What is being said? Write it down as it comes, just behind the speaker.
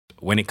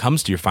when it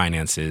comes to your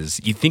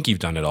finances, you think you've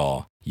done it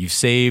all. You've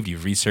saved,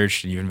 you've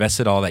researched, and you've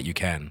invested all that you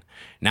can.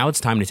 Now it's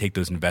time to take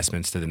those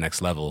investments to the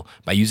next level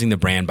by using the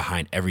brand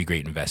behind every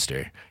great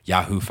investor,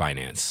 Yahoo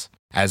Finance.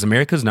 As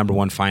America's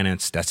 #1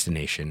 finance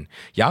destination,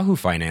 Yahoo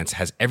Finance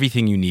has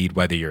everything you need,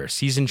 whether you're a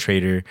seasoned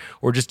trader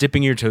or just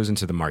dipping your toes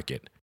into the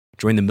market.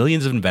 Join the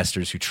millions of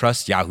investors who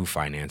trust Yahoo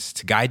Finance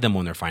to guide them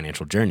on their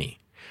financial journey.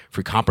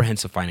 For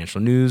comprehensive financial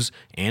news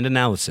and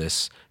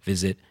analysis,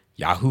 visit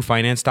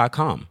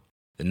yahoofinance.com,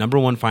 the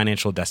 #1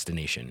 financial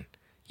destination,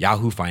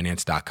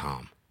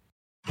 yahoofinance.com.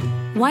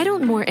 Why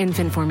don't more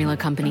infant formula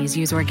companies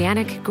use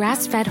organic,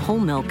 grass-fed whole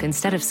milk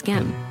instead of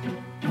skim?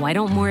 Why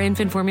don't more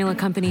infant formula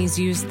companies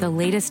use the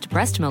latest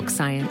breast milk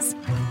science?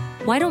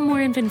 Why don't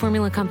more infant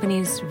formula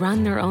companies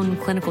run their own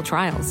clinical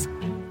trials?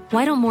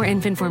 Why don't more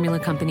infant formula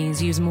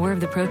companies use more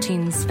of the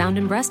proteins found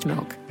in breast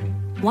milk?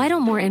 Why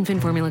don't more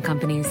infant formula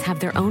companies have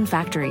their own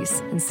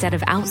factories instead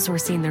of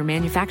outsourcing their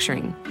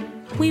manufacturing?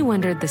 We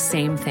wondered the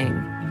same thing.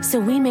 So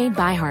we made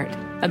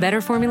ByHeart, a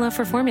better formula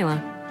for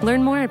formula.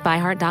 Learn more at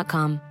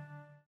byheart.com.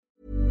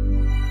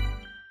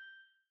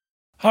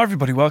 Hi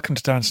everybody, welcome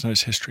to Dan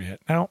Snow's History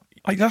Hit. Now,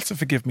 you'll have to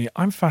forgive me,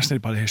 I'm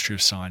fascinated by the history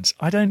of science.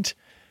 I don't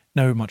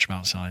know much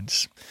about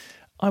science.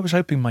 I was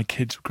hoping my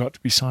kids would grow up to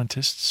be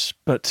scientists,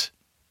 but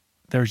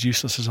they're as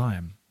useless as I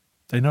am.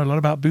 They know a lot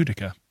about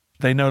Boudica.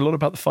 They know a lot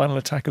about the final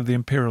attack of the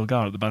Imperial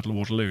Guard at the Battle of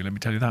Waterloo, let me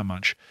tell you that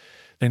much.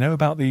 They know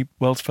about the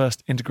world's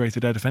first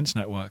integrated air defence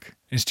network,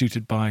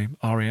 instituted by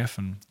RAF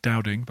and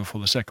Dowding before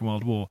the Second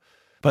World War.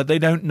 But they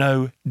don't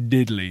know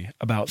diddly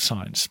about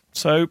science.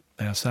 So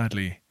they are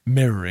sadly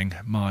mirroring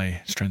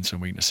my strengths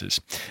and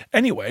weaknesses.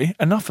 Anyway,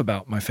 enough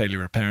about my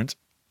failure as a parent.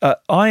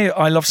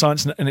 I love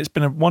science, and it's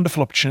been a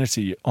wonderful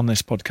opportunity on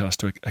this podcast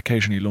to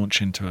occasionally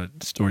launch into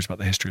stories about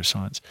the history of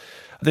science.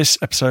 This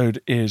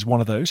episode is one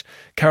of those.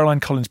 Caroline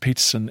Collins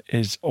Peterson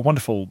is a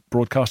wonderful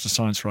broadcaster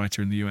science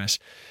writer in the US.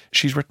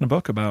 She's written a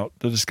book about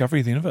the discovery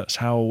of the universe,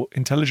 how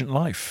intelligent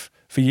life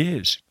for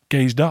years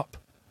gazed up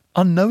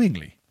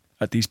unknowingly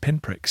at these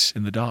pinpricks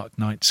in the dark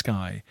night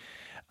sky.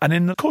 And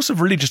in the course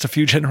of really just a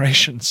few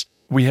generations,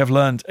 we have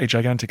learned a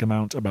gigantic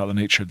amount about the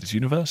nature of this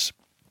universe.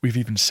 We've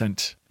even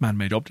sent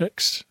man-made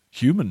objects,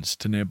 humans,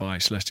 to nearby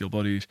celestial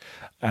bodies,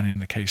 and in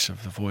the case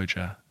of the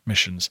Voyager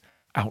missions,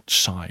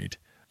 outside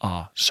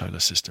our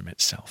solar system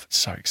itself. It's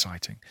so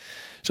exciting.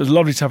 So it's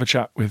lovely to have a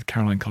chat with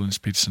Caroline Collins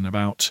Peterson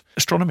about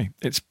astronomy,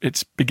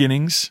 its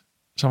beginnings,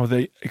 some of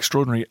the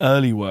extraordinary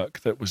early work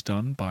that was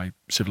done by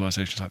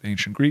civilizations like the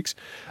ancient Greeks,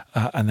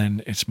 and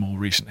then its more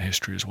recent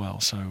history as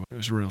well. So it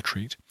was a real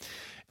treat.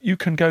 You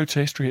can go to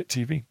History Hit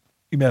TV.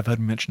 You may have heard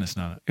me mention this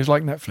now. It's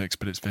like Netflix,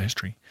 but it's for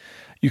history.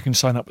 You can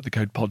sign up with the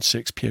code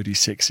POD6,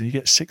 POD6, and you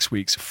get 6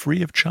 weeks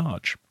free of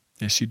charge.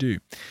 Yes, you do.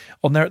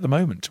 On there at the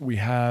moment, we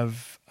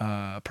have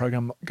a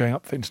program going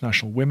up for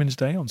International Women's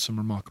Day on some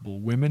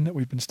remarkable women that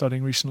we've been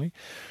studying recently.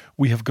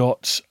 We have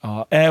got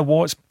our Air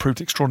War. It's proved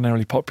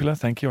extraordinarily popular.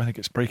 Thank you. I think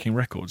it's breaking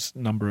records.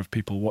 Number of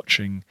people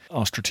watching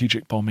our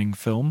strategic bombing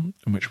film,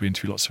 in which we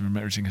interview lots of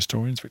amazing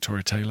historians,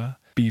 Victoria Taylor,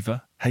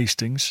 Beaver,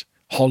 Hastings,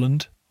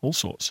 Holland, all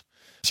sorts.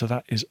 So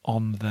that is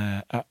on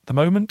there at the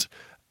moment.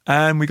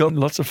 And we got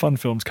lots of fun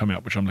films coming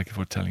up, which I'm looking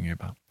forward to telling you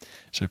about.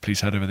 So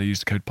please head over there, use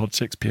the code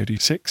POD6,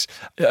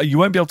 POD6. You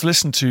won't be able to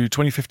listen to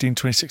 2015,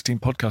 2016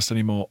 podcasts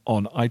anymore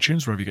on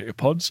iTunes, wherever you get your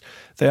pods.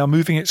 They are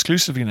moving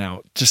exclusively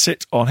now to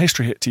sit on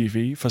History Hit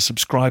TV for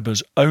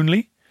subscribers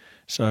only.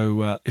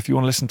 So if you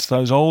want to listen to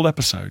those old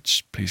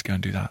episodes, please go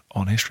and do that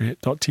on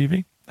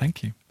historyhit.tv.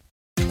 Thank you.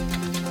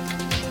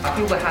 I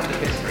feel the hand of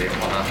history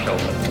upon our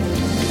shoulders.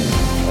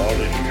 All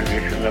this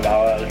tradition of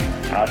ours,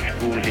 our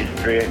school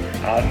history,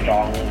 our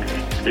songs,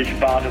 this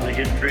part of the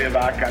history of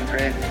our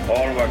country,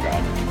 all were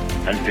gone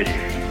and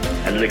finished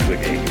and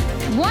liquidated.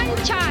 One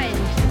child,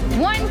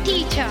 one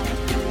teacher,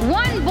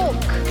 one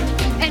book,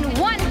 and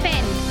one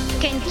pen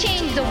can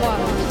change the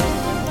world.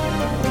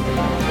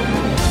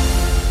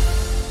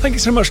 Thank you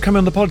so much for coming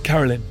on the pod,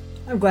 Caroline.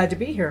 I'm glad to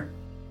be here.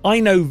 I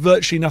know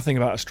virtually nothing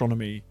about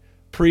astronomy,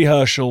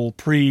 pre-Herschel,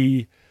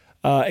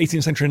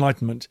 pre-18th century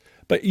Enlightenment,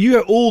 but you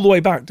go all the way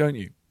back, don't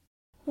you?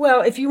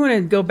 Well, if you want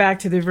to go back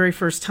to the very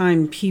first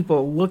time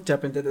people looked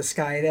up into the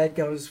sky, that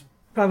goes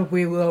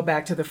probably a little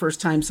back to the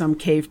first time some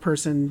cave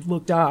person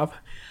looked up.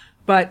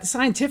 But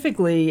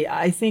scientifically,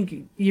 I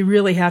think you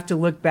really have to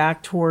look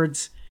back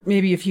towards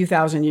maybe a few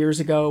thousand years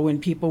ago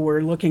when people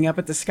were looking up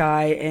at the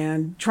sky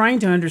and trying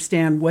to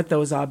understand what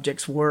those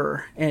objects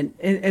were. And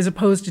as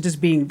opposed to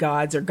just being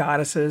gods or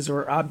goddesses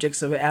or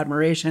objects of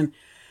admiration,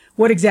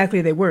 what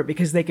exactly they were,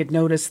 because they could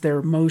notice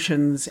their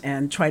motions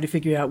and try to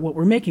figure out what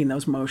were making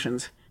those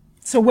motions.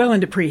 So well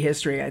into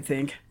prehistory, I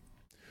think.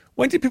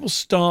 When did people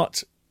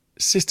start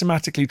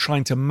systematically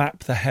trying to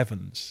map the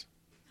heavens?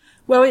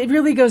 Well, it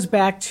really goes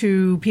back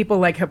to people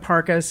like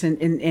Hipparchus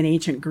in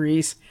ancient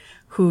Greece,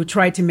 who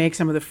tried to make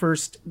some of the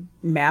first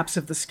maps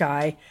of the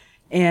sky.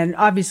 And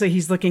obviously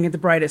he's looking at the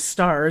brightest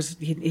stars.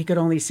 He could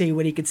only see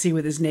what he could see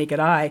with his naked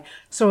eye.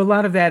 So a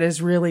lot of that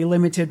is really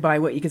limited by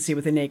what you could see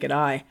with the naked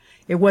eye.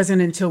 It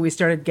wasn't until we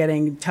started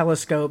getting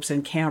telescopes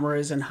and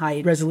cameras and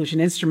high resolution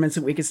instruments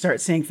that we could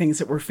start seeing things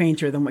that were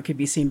fainter than what could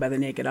be seen by the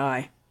naked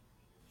eye.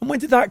 And when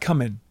did that come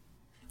in?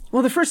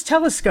 Well, the first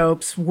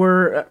telescopes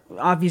were,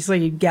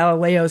 obviously,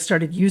 Galileo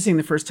started using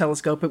the first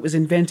telescope. It was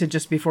invented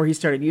just before he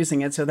started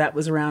using it, so that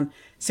was around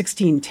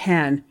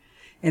 1610.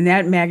 And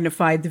that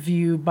magnified the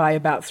view by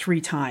about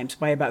 3 times,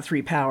 by about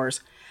 3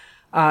 powers.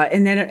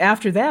 And then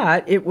after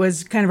that, it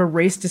was kind of a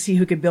race to see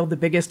who could build the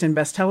biggest and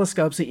best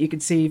telescopes that you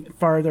could see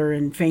farther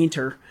and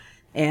fainter.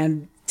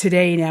 And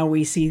today, now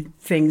we see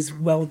things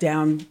well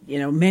down,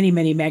 many,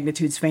 many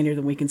magnitudes fainter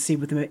than we can see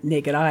with the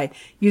naked eye,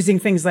 using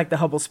things like the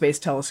Hubble Space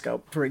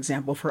Telescope, for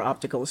example, for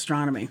optical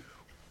astronomy.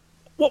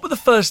 What were the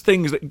first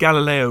things that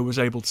Galileo was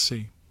able to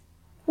see?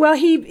 Well,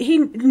 he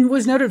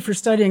was noted for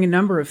studying a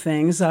number of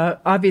things.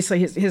 Obviously,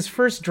 his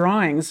first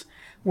drawings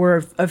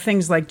were of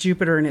things like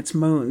Jupiter and its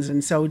moons.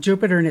 And so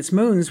Jupiter and its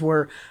moons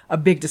were a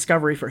big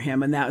discovery for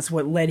him. And that's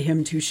what led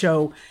him to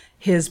show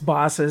his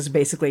bosses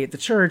basically at the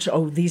church,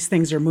 oh, these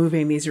things are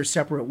moving. These are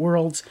separate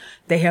worlds.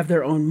 They have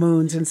their own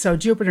moons. And so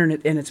Jupiter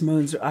and its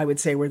moons, I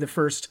would say, were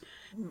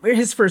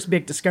his first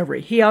big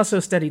discovery. He also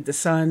studied the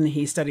sun.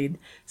 He studied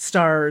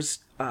stars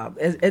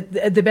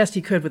at the best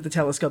he could with the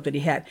telescope that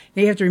he had.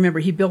 Now, you have to remember,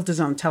 he built his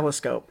own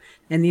telescope,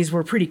 and these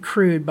were pretty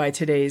crude by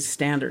today's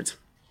standards.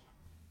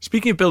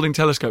 Speaking of building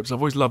telescopes, I've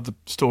always loved the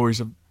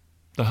stories of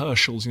the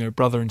Herschels,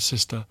 brother and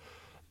sister,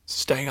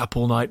 staying up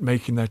all night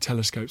making their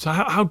telescopes. So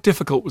how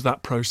difficult was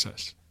that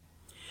process?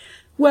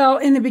 Well,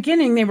 in the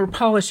beginning, they were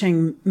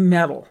polishing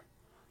metal,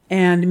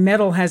 and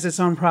metal has its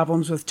own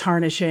problems with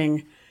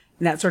tarnishing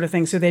and that sort of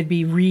thing. So they'd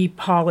be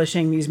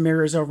repolishing these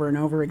mirrors over and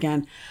over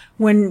again.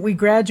 When we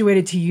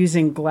graduated to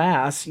using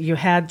glass, you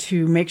had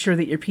to make sure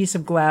that your piece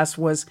of glass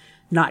was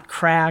not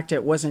cracked.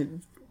 It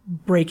wasn't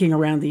breaking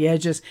around the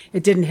edges.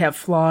 It didn't have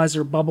flaws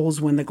or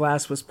bubbles when the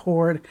glass was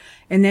poured.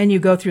 And then you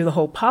go through the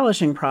whole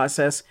polishing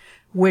process,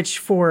 which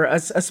for a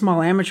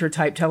small amateur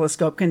type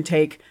telescope can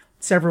take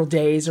several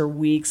days or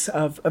weeks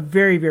of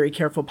very, very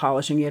careful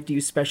polishing. You have to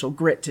use special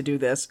grit to do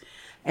this.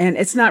 And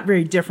it's not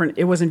very different.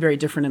 It wasn't very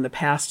different in the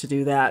past to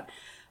do that.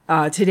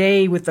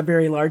 Today, with the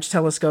very large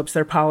telescopes,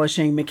 they're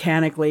polishing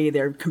mechanically.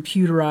 They're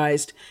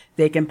computerized.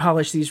 They can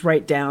polish these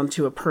right down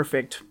to a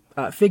perfect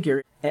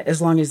figure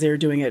as long as they're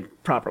doing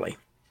it properly.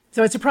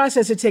 So it's a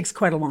process that takes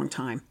quite a long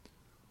time.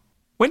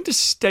 When do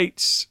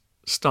states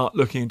start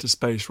looking into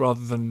space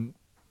rather than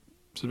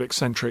sort of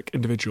eccentric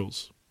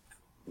individuals?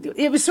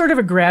 It was sort of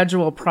a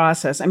gradual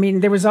process. I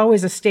mean, there was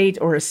always a state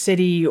or a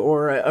city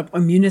or a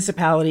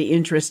municipality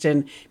interest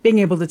in being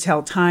able to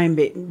tell time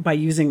by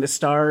using the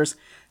stars.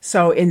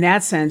 So in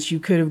that sense, you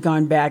could have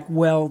gone back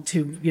well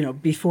to,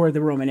 before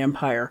the Roman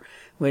Empire,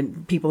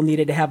 when people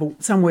needed to have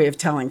some way of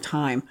telling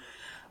time.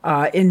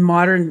 In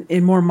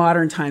more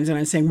modern times, and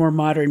I'm saying more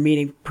modern,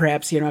 meaning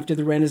perhaps, after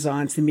the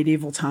Renaissance, the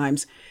medieval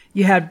times,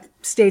 you had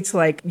states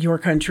like your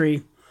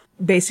country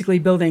basically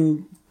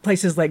building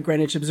places like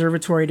Greenwich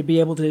Observatory to be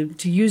able to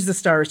use the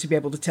stars to be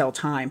able to tell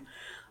time.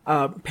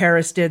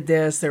 Paris did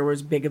this. There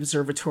was a big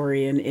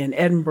observatory in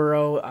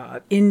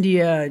Edinburgh,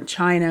 India,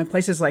 China,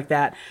 places like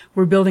that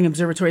were building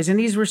observatories. And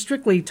these were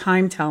strictly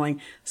time telling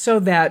so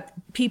that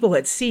people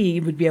at sea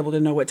would be able to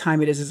know what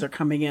time it is as they're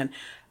coming in.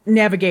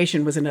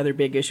 Navigation was another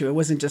big issue. It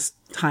wasn't just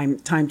time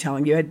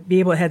telling. You had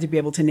to be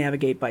able to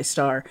navigate by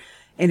star.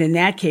 And in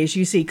that case,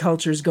 you see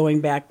cultures going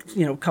back,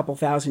 a couple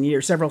thousand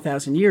years, several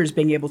thousand years,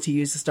 being able to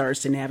use the stars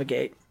to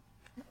navigate.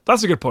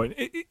 That's a good point.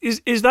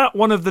 Is that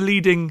one of the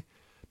leading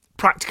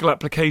practical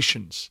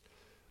applications?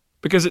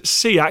 Because at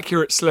sea,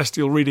 accurate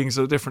celestial readings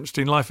are the difference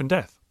between life and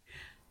death.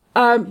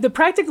 The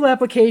practical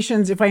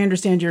applications, if I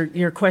understand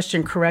your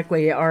question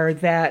correctly, are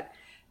that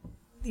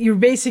you're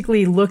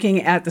basically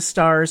looking at the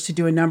stars to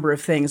do a number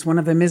of things. One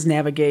of them is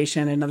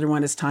navigation. Another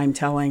one is time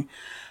telling.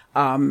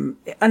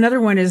 Another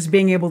one is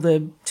being able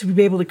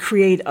to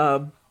create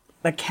a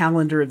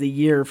calendar of the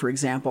year, for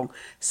example,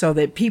 so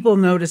that people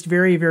noticed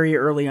very, very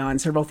early on,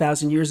 several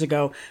thousand years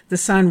ago, the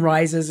sun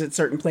rises at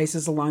certain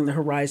places along the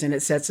horizon.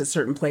 It sets at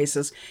certain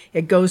places.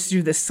 It goes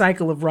through the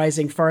cycle of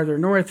rising farther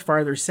north,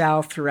 farther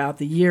south throughout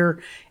the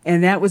year.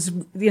 And that was,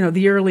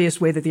 the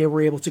earliest way that they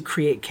were able to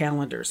create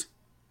calendars.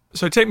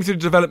 So take me through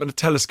the development of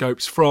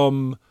telescopes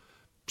from,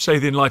 say,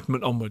 the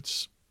Enlightenment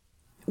onwards.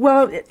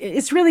 Well,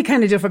 it's really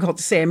kind of difficult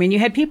to say. I mean, you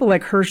had people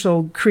like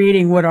Herschel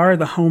creating what are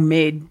the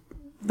homemade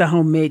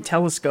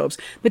telescopes,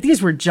 but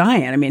these were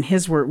giant. I mean,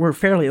 his were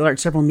fairly large,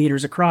 several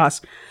meters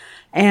across.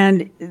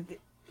 And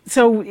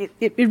so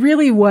it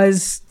really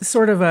was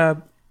sort of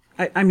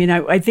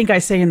I think I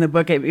say in the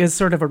book, it was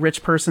sort of a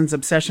rich person's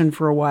obsession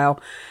for a while.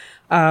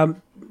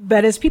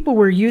 But as people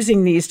were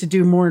using these to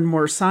do more and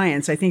more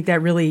science, I think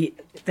that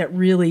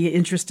really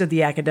interested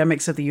the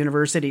academics at the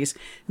universities,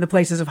 the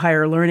places of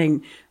higher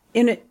learning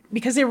in it,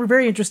 because they were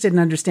very interested in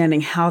understanding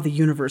how the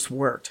universe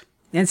worked.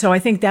 And so I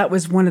think that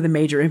was one of the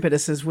major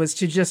impetuses, was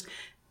to just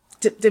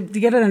to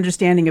get an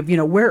understanding of,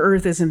 where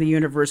Earth is in the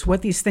universe,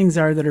 what these things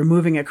are that are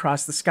moving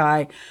across the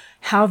sky,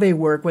 how they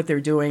work, what they're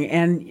doing.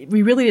 And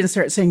we really didn't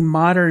start seeing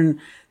modern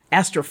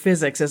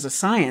astrophysics as a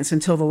science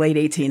until the late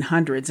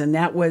 1800s. And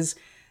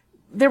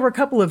there were a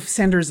couple of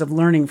centers of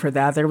learning for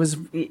that.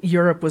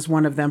 Europe was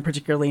one of them,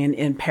 particularly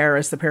in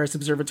Paris. The Paris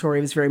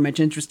Observatory was very much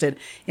interested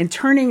in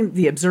turning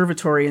the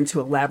observatory into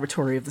a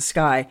laboratory of the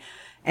sky.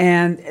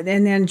 And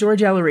then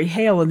George Ellery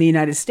Hale in the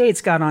United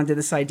States got onto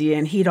this idea,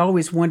 and he'd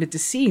always wanted to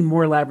see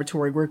more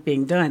laboratory work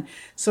being done.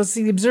 So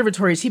the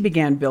observatories he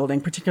began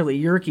building,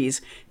 particularly Yerkes,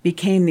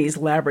 became these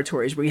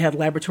laboratories where you had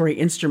laboratory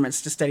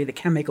instruments to study the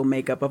chemical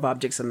makeup of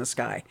objects in the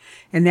sky.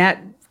 And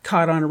that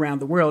caught on around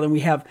the world. And we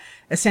have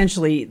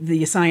essentially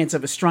the science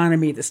of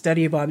astronomy, the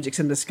study of objects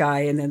in the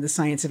sky, and then the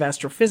science of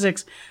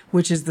astrophysics,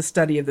 which is the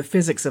study of the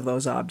physics of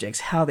those objects,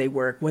 how they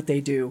work, what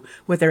they do,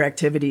 what their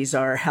activities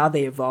are, how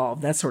they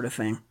evolve, that sort of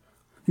thing.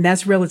 And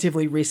that's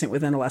relatively recent,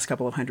 within the last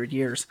couple of 100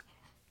 years.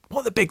 What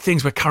are the big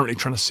things we're currently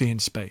trying to see in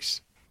space?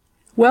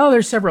 Well,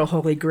 there's several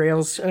holy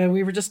grails.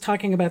 We were just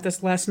talking about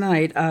this last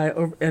night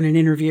in an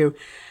interview.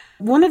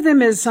 One of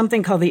them is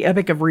something called the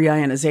Epoch of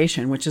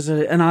Reionization, which is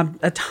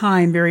a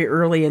time very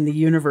early in the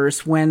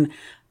universe when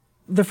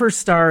the first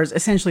stars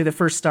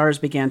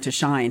began to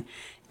shine.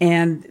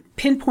 And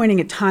pinpointing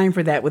a time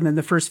for that within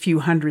the first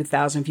few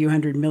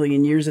hundred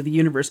million years of the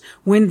universe,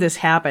 when this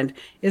happened,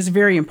 is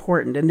very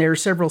important. And there are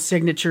several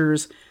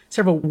signatures,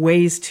 several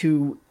ways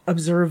to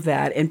observe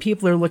that. And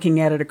people are looking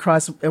at it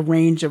across a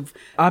range of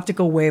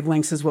optical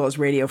wavelengths as well as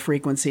radio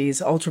frequencies,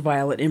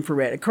 ultraviolet,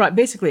 infrared,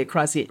 basically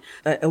across the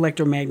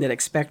electromagnetic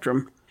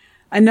spectrum.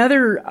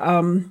 Another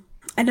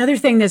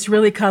thing that's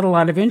really caught a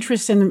lot of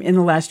interest in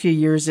the last few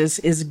years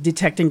is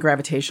detecting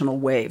gravitational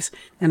waves.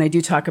 And I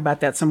do talk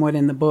about that somewhat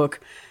in the book.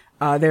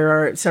 There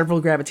are several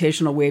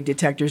gravitational wave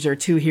detectors. There are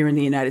 2 here in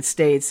the United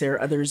States. There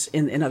are others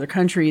in other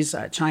countries,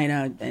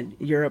 China and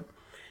Europe.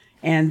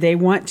 And they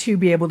want to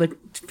be able to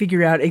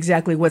figure out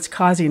exactly what's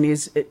causing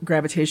these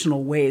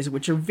gravitational waves,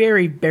 which are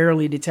very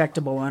barely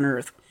detectable on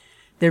Earth.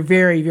 They're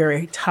very,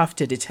 very tough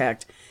to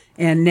detect.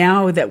 And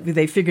now that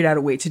they figured out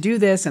a way to do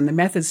this and the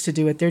methods to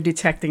do it, they're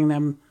detecting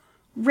them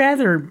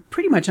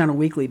pretty much on a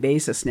weekly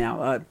basis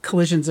now.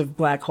 Collisions of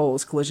black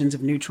holes, collisions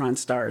of neutron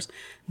stars,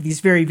 these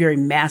very, very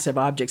massive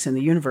objects in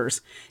the universe.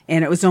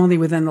 And it was only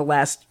within the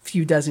last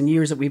few dozen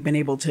years that we've been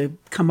able to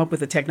come up with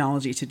the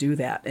technology to do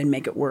that and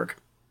make it work.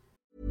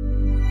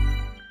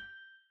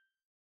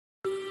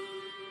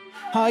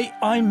 Hi,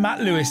 I'm Matt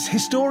Lewis,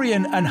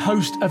 historian and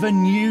host of a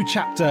new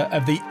chapter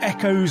of the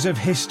Echoes of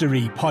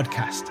History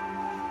podcast.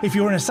 If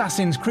you're an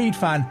Assassin's Creed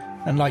fan,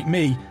 and like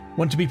me,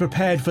 want to be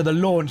prepared for the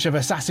launch of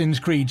Assassin's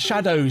Creed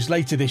Shadows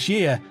later this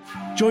year,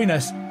 join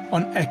us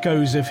on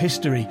Echoes of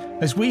History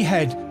as we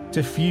head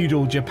to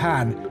feudal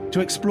Japan to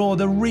explore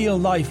the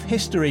real-life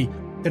history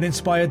that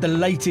inspired the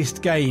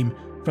latest game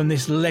from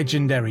this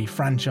legendary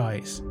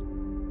franchise.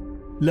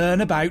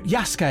 Learn about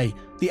Yasuke,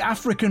 the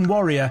African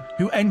warrior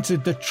who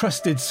entered the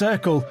trusted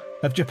circle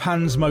of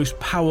Japan's most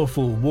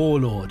powerful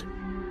warlord.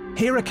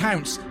 Hear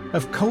accounts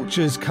of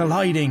cultures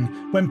colliding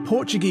when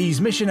Portuguese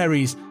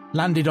missionaries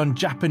landed on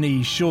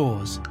Japanese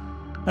shores,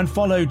 and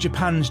follow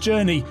Japan's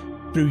journey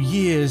through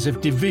years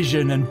of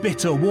division and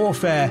bitter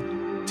warfare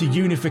to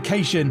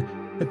unification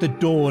at the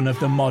dawn of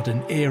the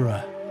modern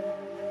era.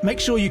 Make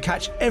sure you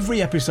catch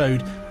every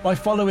episode by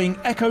following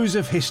Echoes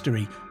of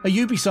History, a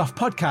Ubisoft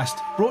podcast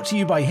brought to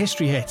you by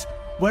History Hit,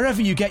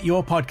 wherever you get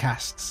your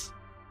podcasts.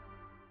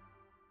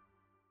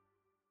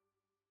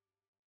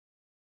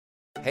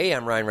 Hey,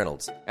 I'm Ryan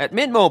Reynolds. At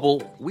Mint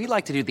Mobile, we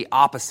like to do the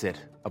opposite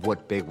of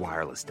what Big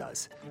Wireless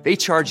does. They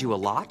charge you a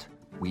lot,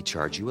 we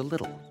charge you a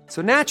little.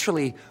 So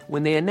naturally,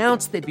 when they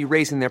announced they'd be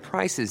raising their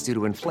prices due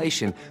to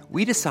inflation,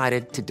 we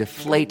decided to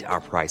deflate our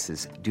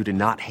prices due to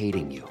not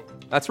hating you.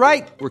 That's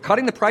right. We're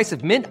cutting the price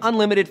of Mint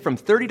Unlimited from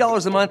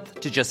 $30 a month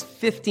to just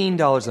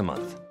 $15 a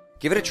month.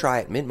 Give it a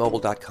try at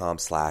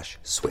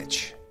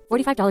mintmobile.com/switch.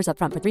 $45 up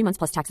front for 3 months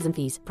plus taxes and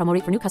fees. Promo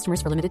rate for new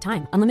customers for limited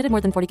time. Unlimited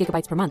more than 40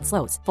 gigabytes per month.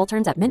 Slows full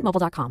terms at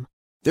mintmobile.com.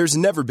 There's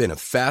never been a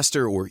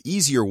faster or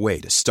easier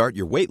way to start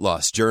your weight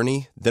loss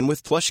journey than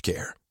with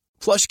PlushCare.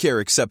 PlushCare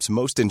accepts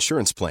most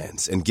insurance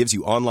plans and gives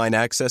you online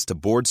access to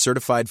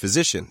board-certified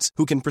physicians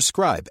who can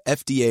prescribe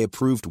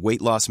FDA-approved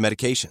weight loss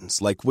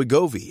medications like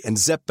Wegovy and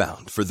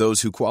Zepbound for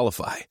those who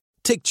qualify.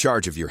 Take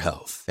charge of your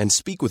health and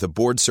speak with a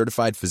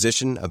board-certified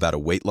physician about a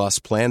weight loss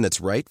plan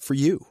that's right for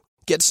you.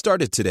 Get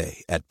started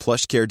today at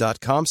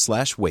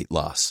plushcare.com/weight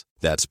loss.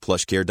 That's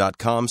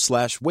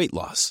plushcare.com/weight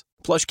loss.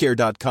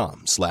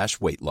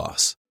 plushcare.com/weight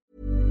loss.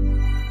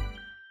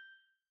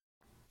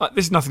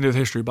 This is nothing to do with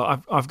history,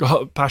 but I've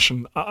got a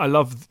passion. I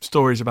love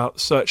stories about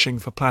searching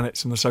for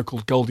planets in the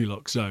so-called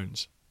Goldilocks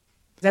zones.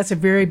 That's a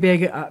very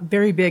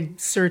big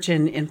search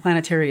in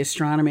planetary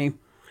astronomy,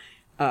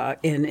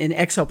 in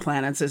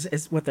exoplanets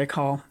is what they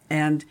call.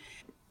 And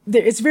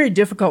it's very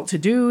difficult to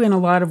do in a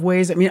lot of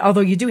ways. I mean, although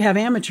you do have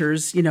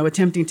amateurs,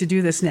 attempting to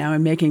do this now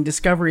and making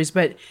discoveries,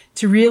 but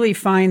to really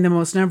find the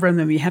most number of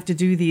them, you have to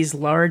do these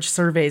large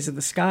surveys of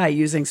the sky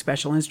using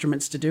special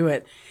instruments to do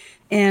it.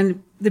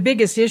 And the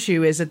biggest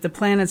issue is that the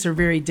planets are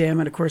very dim,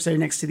 and of course they're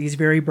next to these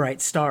very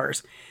bright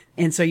stars.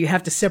 And so you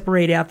have to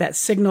separate out that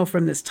signal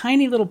from this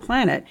tiny little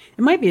planet.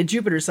 It might be a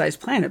Jupiter-sized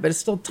planet, but it's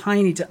still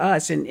tiny to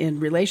us in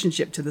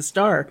relationship to the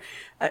star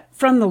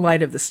from the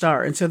light of the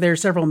star. And so there are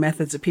several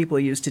methods that people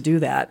use to do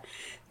that.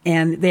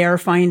 And they are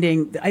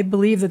finding, I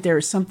believe that there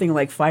is something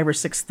like 5,000 or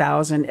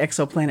 6,000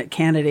 exoplanet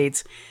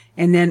candidates.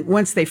 And then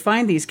once they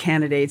find these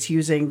candidates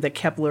using the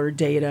Kepler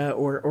data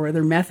or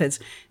other methods,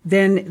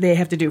 then they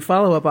have to do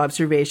follow-up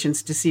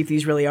observations to see if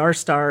these really are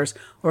stars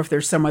or if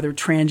there's some other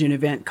transient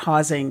event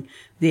causing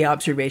the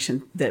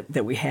observation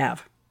that we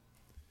have.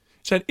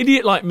 So an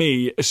idiot like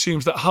me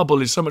assumes that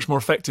Hubble is so much more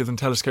effective than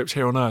telescopes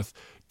here on Earth.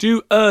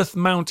 Do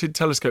Earth-mounted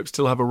telescopes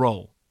still have a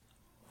role?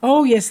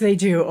 Oh, yes, they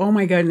do. Oh,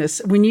 my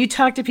goodness. When you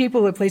talk to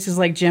people at places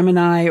like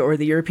Gemini or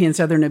the European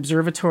Southern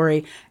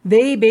Observatory,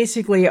 they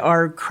basically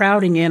are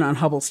crowding in on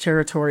Hubble's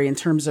territory in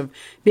terms of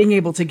being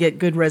able to get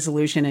good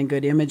resolution and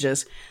good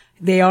images.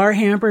 They are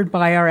hampered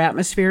by our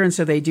atmosphere, and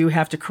so they do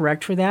have to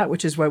correct for that,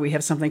 which is why we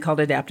have something called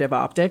adaptive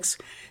optics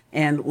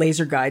and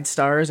laser guide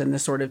stars and the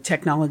sort of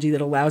technology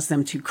that allows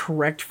them to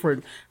correct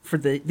for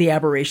the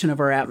aberration of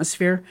our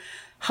atmosphere.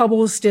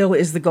 Hubble still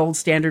is the gold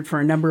standard for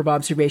a number of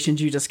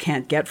observations you just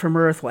can't get from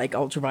Earth, like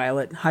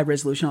ultraviolet,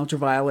 high-resolution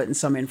ultraviolet, and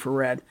some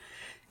infrared.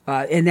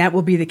 And that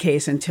will be the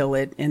case until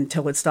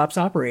it stops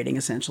operating,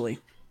 essentially.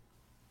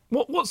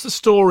 What's the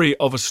story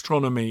of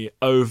astronomy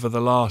over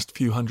the last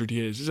few hundred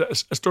years? Is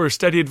it a story of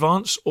steady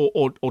advance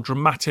or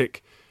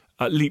dramatic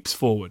leaps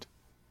forward?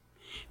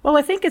 Well,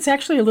 I think it's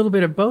actually a little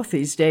bit of both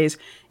these days.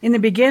 In the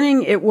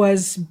beginning, it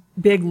was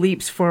big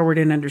leaps forward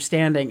in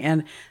understanding.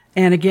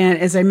 And again,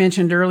 as I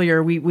mentioned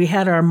earlier, we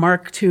had our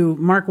Mark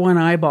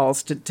I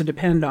eyeballs to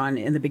depend on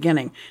in the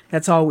beginning.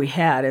 That's all we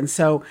had. And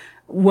so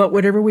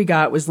whatever we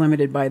got was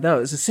limited by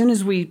those. As soon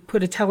as we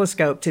put a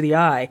telescope to the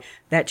eye,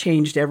 that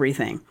changed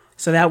everything.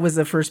 So that was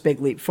the first big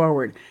leap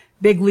forward.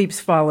 Big leaps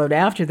followed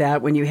after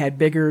that when you had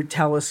bigger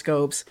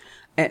telescopes.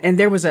 And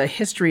there was a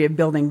history of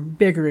building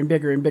bigger and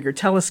bigger and bigger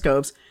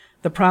telescopes.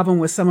 The problem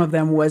with some of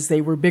them was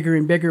they were bigger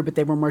and bigger, but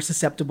they were more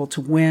susceptible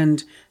to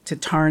wind, to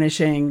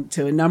tarnishing,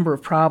 to a number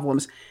of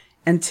problems,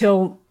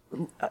 until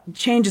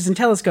changes in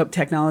telescope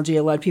technology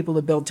allowed people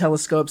to build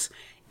telescopes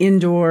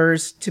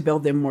indoors, to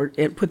build them more,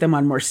 put them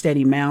on more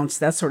steady mounts,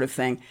 that sort of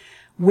thing.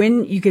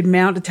 When you could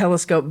mount a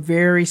telescope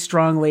very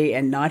strongly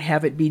and not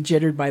have it be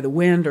jittered by the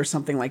wind or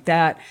something like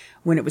that,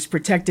 when it was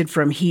protected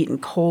from heat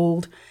and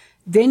cold,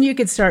 then you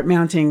could start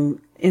mounting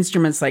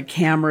instruments like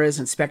cameras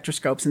and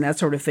spectroscopes and that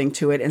sort of thing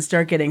to it and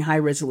start getting high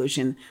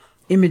resolution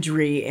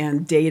imagery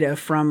and data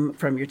from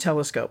your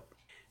telescope.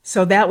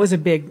 So that was a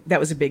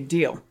big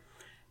deal.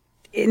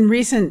 In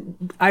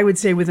recent, I would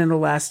say within the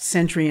last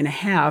century and a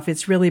half,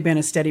 it's really been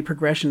a steady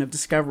progression of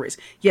discoveries.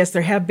 Yes,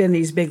 there have been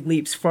these big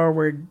leaps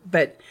forward,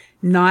 but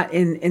not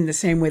in the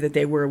same way that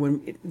they were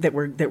that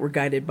were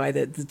guided by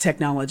the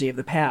technology of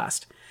the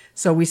past.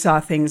 So we saw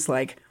things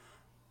like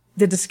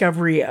the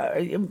discovery,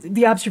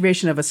 the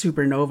observation of a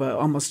supernova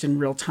almost in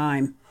real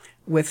time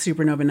with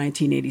supernova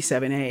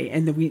 1987A,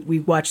 and we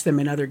watched them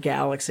in other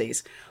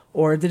galaxies,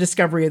 or the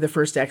discovery of the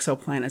first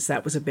exoplanets.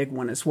 That was a big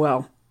one as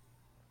well.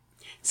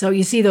 So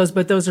you see those,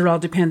 but those are all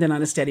dependent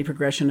on a steady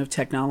progression of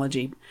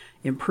technology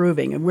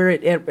improving. And we're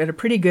at a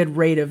pretty good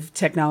rate of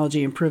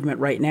technology improvement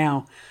right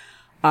now.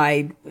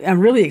 I'm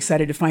really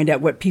excited to find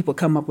out what people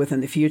come up with in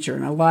the future.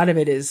 And a lot of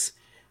it is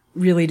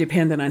really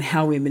dependent on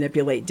how we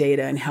manipulate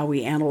data and how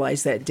we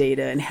analyze that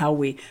data and how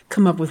we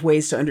come up with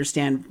ways to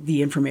understand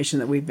the information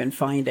that we've been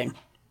finding.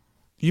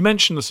 You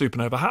mentioned the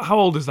supernova. How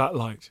old is that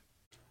light?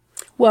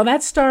 Well,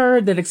 that star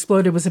that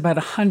exploded was about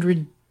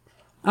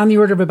on the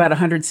order of about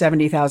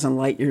 170,000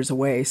 light years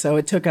away. So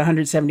it took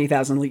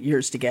 170,000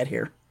 years to get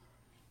here.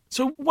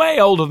 So way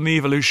older than the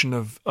evolution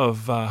of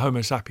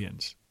Homo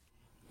sapiens.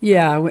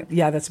 Yeah,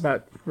 that's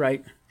about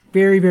right.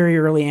 Very, very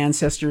early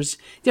ancestors.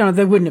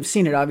 They wouldn't have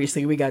seen it,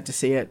 obviously. We got to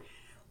see it.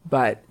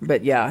 But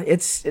yeah,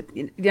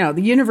 the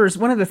universe,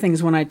 one of the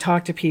things when I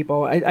talk to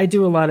people, I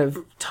do a lot of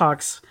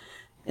talks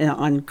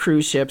on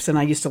cruise ships, and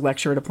I used to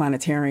lecture at a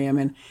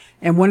planetarium.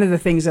 And one of the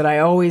things that I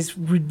always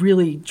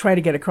really try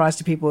to get across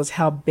to people is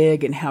how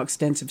big and how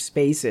extensive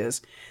space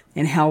is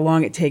and how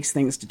long it takes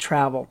things to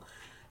travel,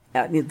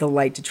 the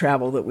light to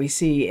travel that we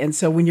see. And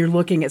so when you're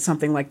looking at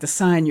something like the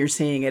sun, you're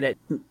seeing it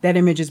that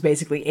image is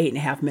basically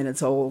 8.5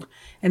 minutes old.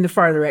 And the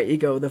farther out you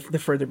go, the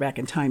further back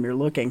in time you're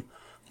looking.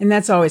 And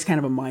that's always kind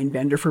of a mind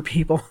bender for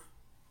people.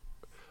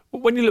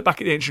 When you look back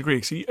at the ancient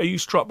Greeks, are you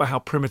struck by how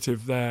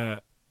primitive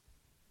their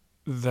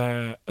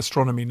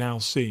astronomy now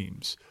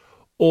seems?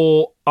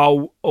 Or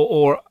are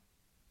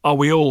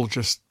we all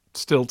just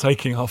still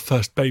taking our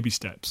first baby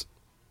steps?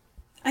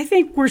 I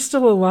think we're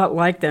still a lot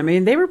like them. I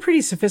mean, they were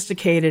pretty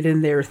sophisticated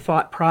in their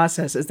thought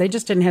processes. They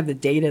just didn't have the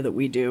data that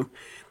we do.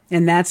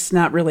 And that's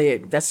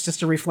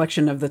just a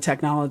reflection of the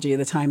technology of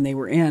the time they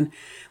were in.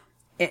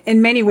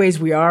 In many ways,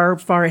 we are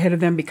far ahead of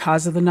them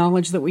because of the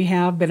knowledge that we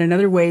have. But in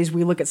other ways,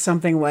 we look at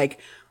something like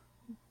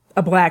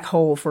a black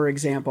hole, for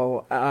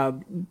example.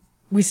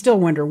 We still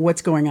wonder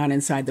what's going on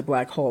inside the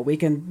black hole. We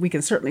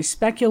can certainly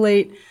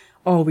speculate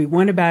all we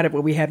want about it,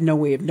 but we have no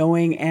way of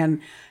knowing.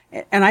 And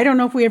I don't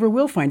know if we ever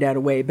will find out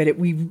a way, but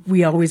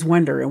we always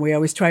wonder, and we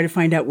always try to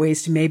find out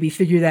ways to maybe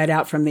figure that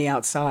out from the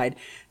outside.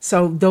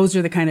 So those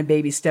are the kind of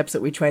baby steps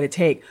that we try to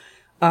take.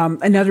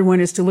 Another one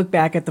is to look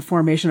back at the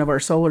formation of our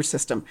solar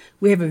system.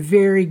 We have a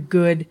very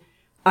good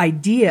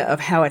idea of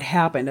how it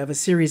happened, of a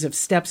series of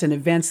steps and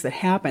events that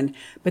happened,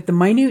 but the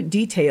minute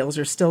details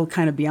are still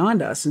kind of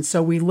beyond us. And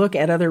so we look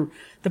at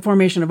the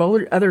formation of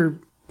other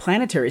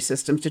planetary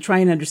systems to try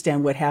and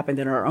understand what happened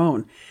in our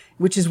own,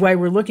 which is why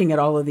we're looking at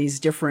all of these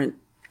different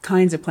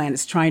kinds of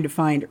planets, trying to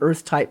find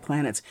Earth-type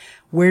planets.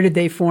 Where did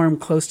they form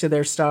close to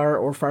their star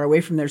or far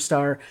away from their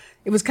star?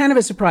 It was kind of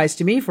a surprise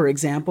to me, for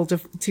example,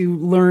 to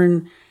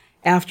learn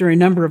after a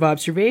number of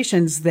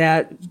observations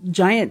that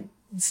giant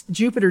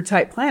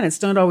Jupiter-type planets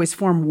don't always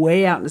form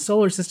way out in the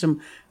solar system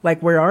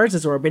like where ours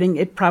is orbiting.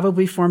 It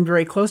probably formed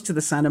very close to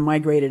the sun and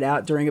migrated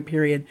out during a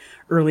period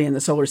early in the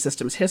solar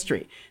system's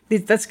history.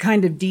 That's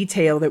kind of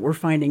detail that we're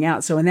finding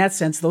out. So in that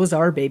sense, those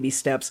are baby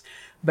steps,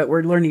 but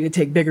we're learning to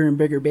take bigger and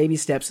bigger baby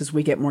steps as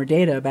we get more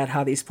data about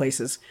how these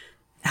places,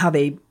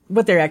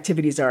 what their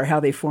activities are, how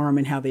they form,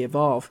 and how they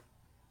evolve.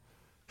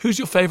 Who's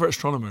your favorite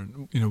astronomer?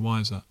 Why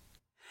is that?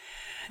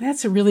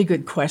 That's a really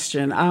good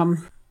question.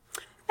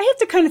 I have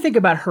to kind of think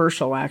about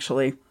Herschel,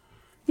 actually.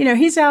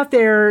 He's out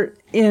there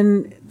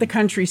in the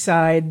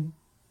countryside,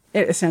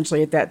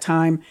 essentially at that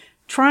time,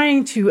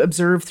 trying to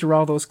observe through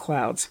all those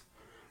clouds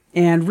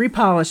and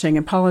repolishing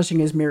and polishing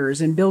his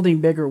mirrors and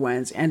building bigger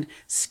ones and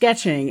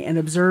sketching and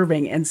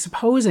observing and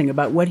supposing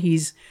about what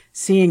he's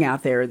seeing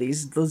out there,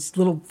 those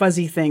little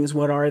fuzzy things,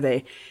 what are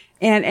they?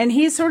 And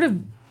he's sort of,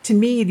 to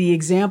me, the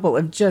example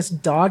of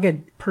just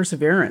dogged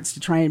perseverance to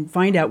try and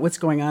find out what's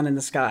going on in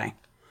the sky.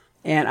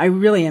 And I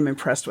really am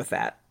impressed with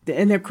that.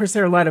 And of course,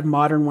 there are a lot of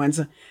modern ones.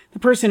 The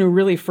person who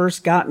really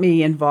first got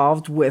me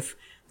involved with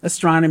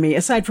astronomy,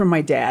 aside from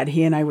my dad,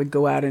 he and I would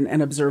go out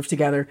and observe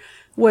together,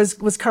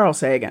 was Carl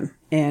Sagan.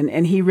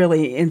 And he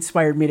really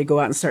inspired me to go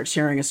out and start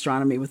sharing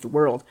astronomy with the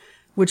world,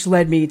 which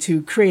led me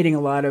to creating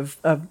a lot of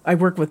I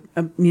work with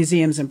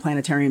museums and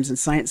planetariums and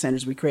science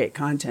centers. We create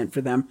content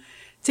for them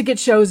to get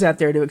shows out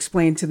there to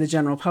explain to the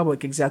general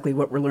public exactly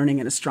what we're learning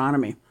in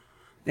astronomy.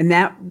 And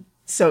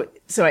so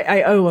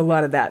I owe a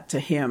lot of that to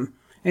him.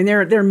 And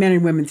there are men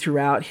and women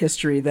throughout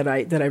history that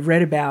I've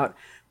read about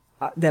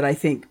that I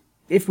think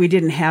if we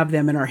didn't have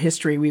them in our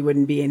history, we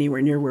wouldn't be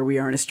anywhere near where we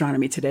are in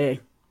astronomy today.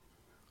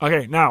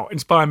 Okay, now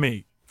inspire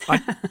me.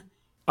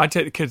 I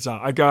take the kids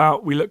out. I go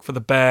out. We look for the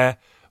bear.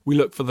 We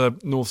look for the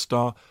North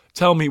Star.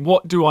 Tell me, how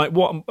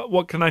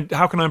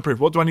can I improve?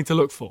 What do I need to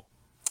look for?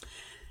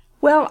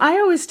 Well, I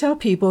always tell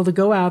people to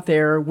go out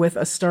there with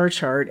a star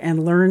chart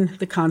and learn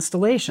the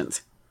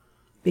constellations,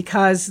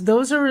 because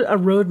those are a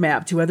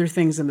roadmap to other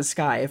things in the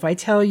sky. If I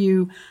tell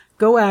you,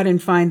 go out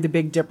and find the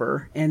Big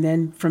Dipper, and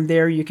then from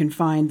there you can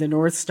find the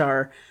North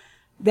Star,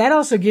 that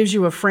also gives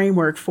you a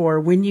framework for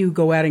when you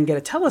go out and get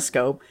a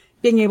telescope,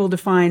 being able to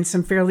find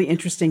some fairly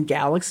interesting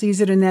galaxies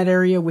that are in that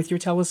area with your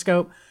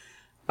telescope.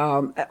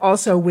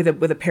 Also with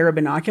a pair of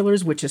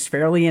binoculars, which is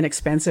fairly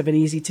inexpensive and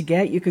easy to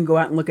get, you can go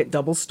out and look at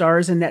double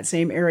stars in that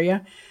same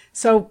area.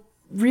 So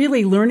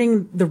really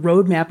learning the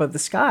roadmap of the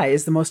sky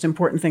is the most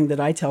important thing that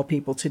I tell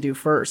people to do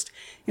first.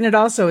 And it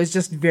also is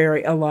just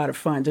a lot of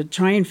fun to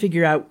try and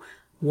figure out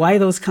why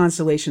those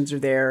constellations are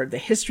there, the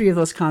history of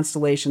those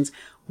constellations.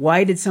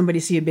 Why did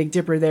somebody see a Big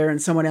Dipper there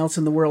and someone else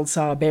in the world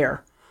saw a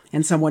bear,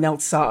 and someone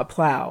else saw a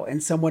plow,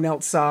 and someone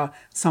else saw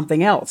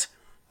something else?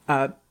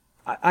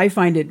 I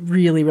find it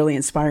really, really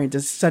inspiring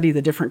to study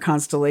the different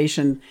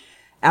constellation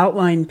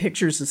outline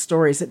pictures and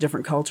stories that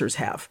different cultures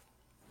have.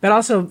 But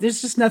also,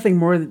 there's just nothing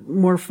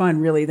more fun,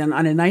 really, than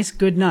on a nice,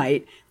 good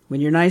night, when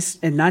you're nice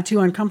and not too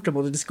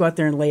uncomfortable, to just go out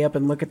there and lay up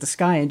and look at the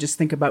sky and just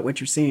think about what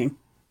you're seeing.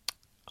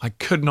 I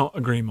could not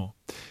agree more.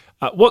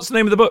 What's the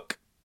name of the book?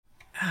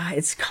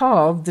 It's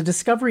called The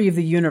Discovery of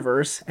the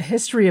Universe, A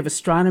History of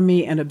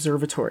Astronomy and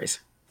Observatories,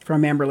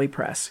 from Amberley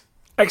Press.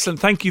 Excellent.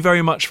 Thank you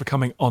very much for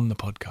coming on the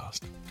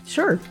podcast.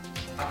 Sure.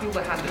 I feel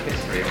the hand of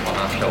history upon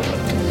our shoulders.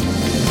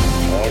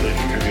 All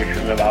this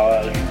tradition of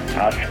ours,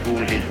 our school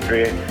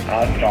history,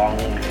 our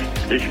songs,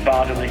 this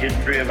part of the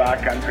history of our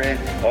country,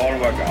 all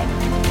were gone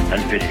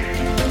and finished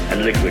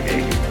and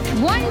liquidated.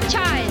 One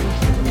child,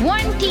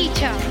 one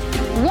teacher,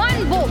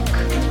 one book,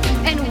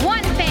 and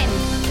one pen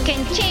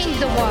can change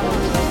the world.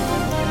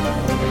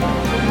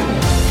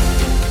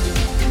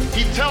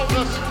 He tells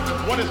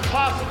us what is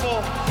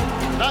possible,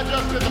 not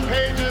just in the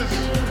pages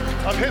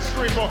of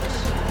history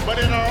books, but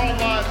in our own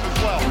lives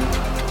as well.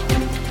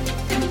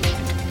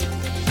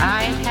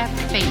 I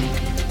have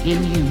faith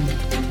in you.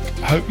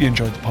 I hope you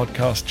enjoyed the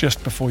podcast.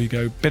 Just before you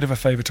go, bit of a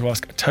favour to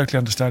ask. I totally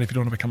understand if you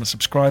don't want to become a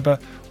subscriber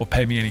or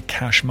pay me any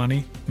cash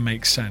money.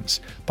 Makes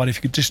sense. But if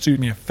you could just do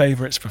me a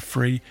favour, it's for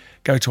free.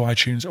 Go to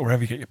iTunes or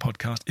wherever you get your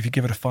podcast. If you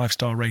give it a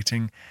 5-star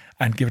rating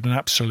and give it an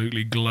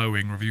absolutely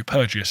glowing review,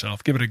 purge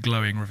yourself, give it a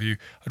glowing review.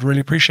 I'd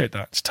really appreciate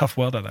that. It's a tough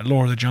world out there,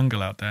 law of the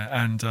jungle out there,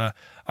 and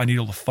I need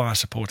all the fire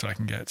support I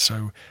can get.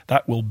 So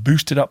that will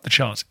boost it up the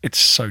charts. It's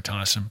so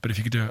tiresome. But if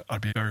you could do it,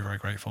 I'd be very, very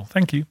grateful.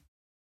 Thank you.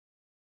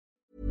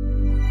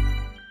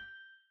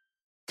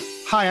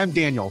 Hi, I'm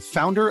Daniel,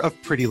 founder of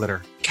Pretty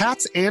Litter.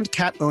 Cats and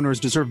cat owners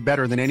deserve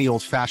better than any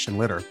old-fashioned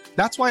litter.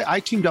 That's why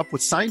I teamed up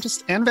with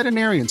scientists and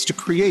veterinarians to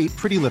create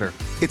Pretty Litter.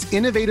 Its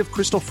innovative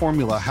crystal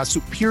formula has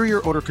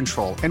superior odor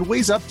control and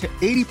weighs up to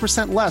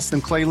 80% less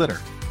than clay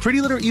litter. Pretty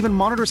Litter even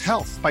monitors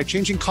health by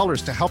changing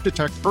colors to help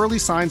detect early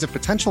signs of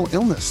potential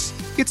illness.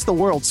 It's the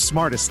world's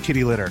smartest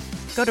kitty litter.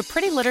 Go to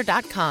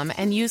prettylitter.com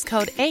and use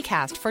code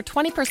ACAST for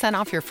 20%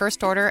 off your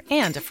first order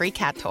and a free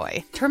cat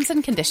toy. Terms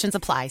and conditions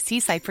apply. See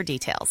site for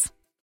details.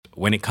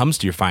 When it comes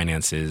to your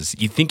finances,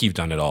 you think you've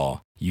done it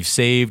all. You've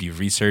saved, you've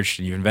researched,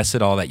 and you've invested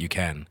all that you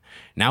can.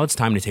 Now it's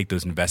time to take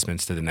those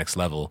investments to the next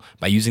level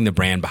by using the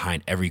brand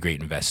behind every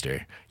great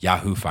investor,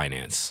 Yahoo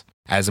Finance.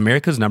 As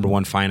America's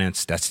 #1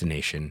 finance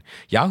destination,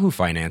 Yahoo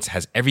Finance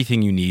has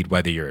everything you need,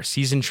 whether you're a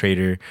seasoned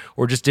trader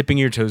or just dipping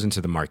your toes into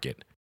the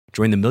market.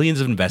 Join the millions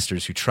of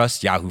investors who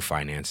trust Yahoo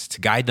Finance to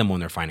guide them on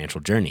their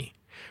financial journey.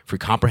 For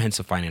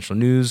comprehensive financial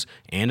news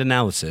and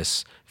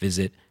analysis,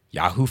 visit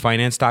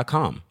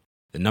yahoofinance.com.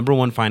 The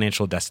 #1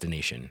 financial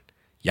destination,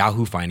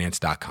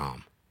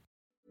 yahoofinance.com.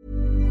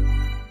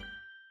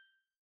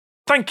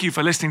 Thank you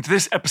for listening to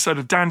this episode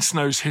of Dan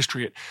Snow's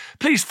History Hit.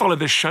 Please follow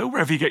this show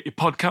wherever you get your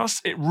podcasts.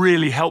 It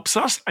really helps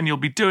us, and you'll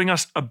be doing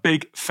us a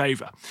big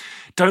favour.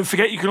 Don't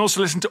forget, you can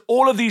also listen to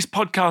all of these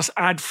podcasts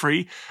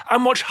ad-free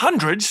and watch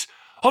hundreds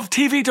of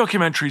TV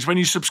documentaries when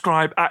you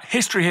subscribe at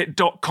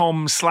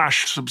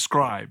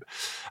historyhit.com/subscribe.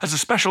 As a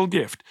special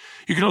gift,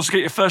 you can also get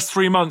your first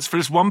 3 months for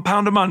just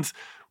 £1 a month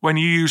when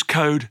you use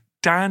code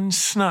Dan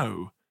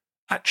Snow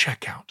at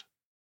checkout.